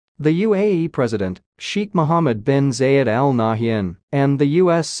The UAE President, Sheikh Mohammed bin Zayed Al Nahyan, and the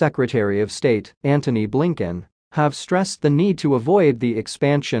U.S. Secretary of State, Antony Blinken, have stressed the need to avoid the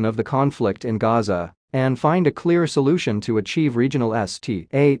expansion of the conflict in Gaza and find a clear solution to achieve regional stability.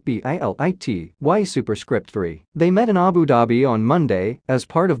 Superscript 3. They met in Abu Dhabi on Monday as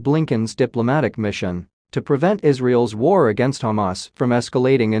part of Blinken's diplomatic mission to prevent Israel's war against Hamas from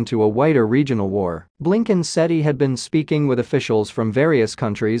escalating into a wider regional war. Blinken said he had been speaking with officials from various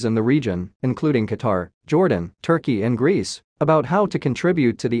countries in the region, including Qatar, Jordan, Turkey and Greece, about how to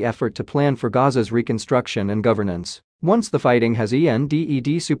contribute to the effort to plan for Gaza's reconstruction and governance once the fighting has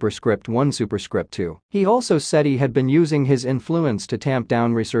ended. Superscript 1 Superscript 2. He also said he had been using his influence to tamp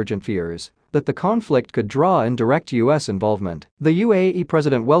down resurgent fears that the conflict could draw in direct U.S. involvement. The UAE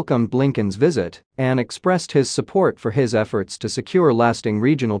president welcomed Blinken's visit and expressed his support for his efforts to secure lasting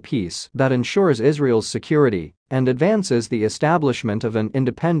regional peace that ensures Israel's security and advances the establishment of an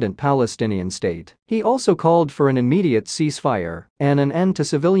independent Palestinian state. He also called for an immediate ceasefire and an end to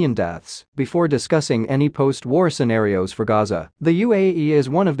civilian deaths before discussing any post-war scenarios for Gaza. The UAE is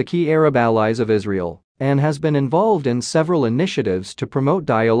one of the key Arab allies of Israel and has been involved in several initiatives to promote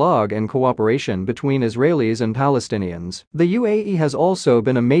dialogue and cooperation between Israelis and Palestinians. The UAE has also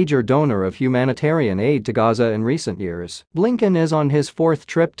been a major donor of humanitarian aid to Gaza in recent years. Blinken is on his fourth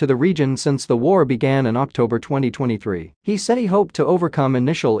trip to the region since the war began in October 2023. He said he hoped to overcome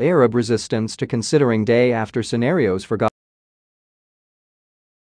initial Arab resistance to considering day-after scenarios for Gaza.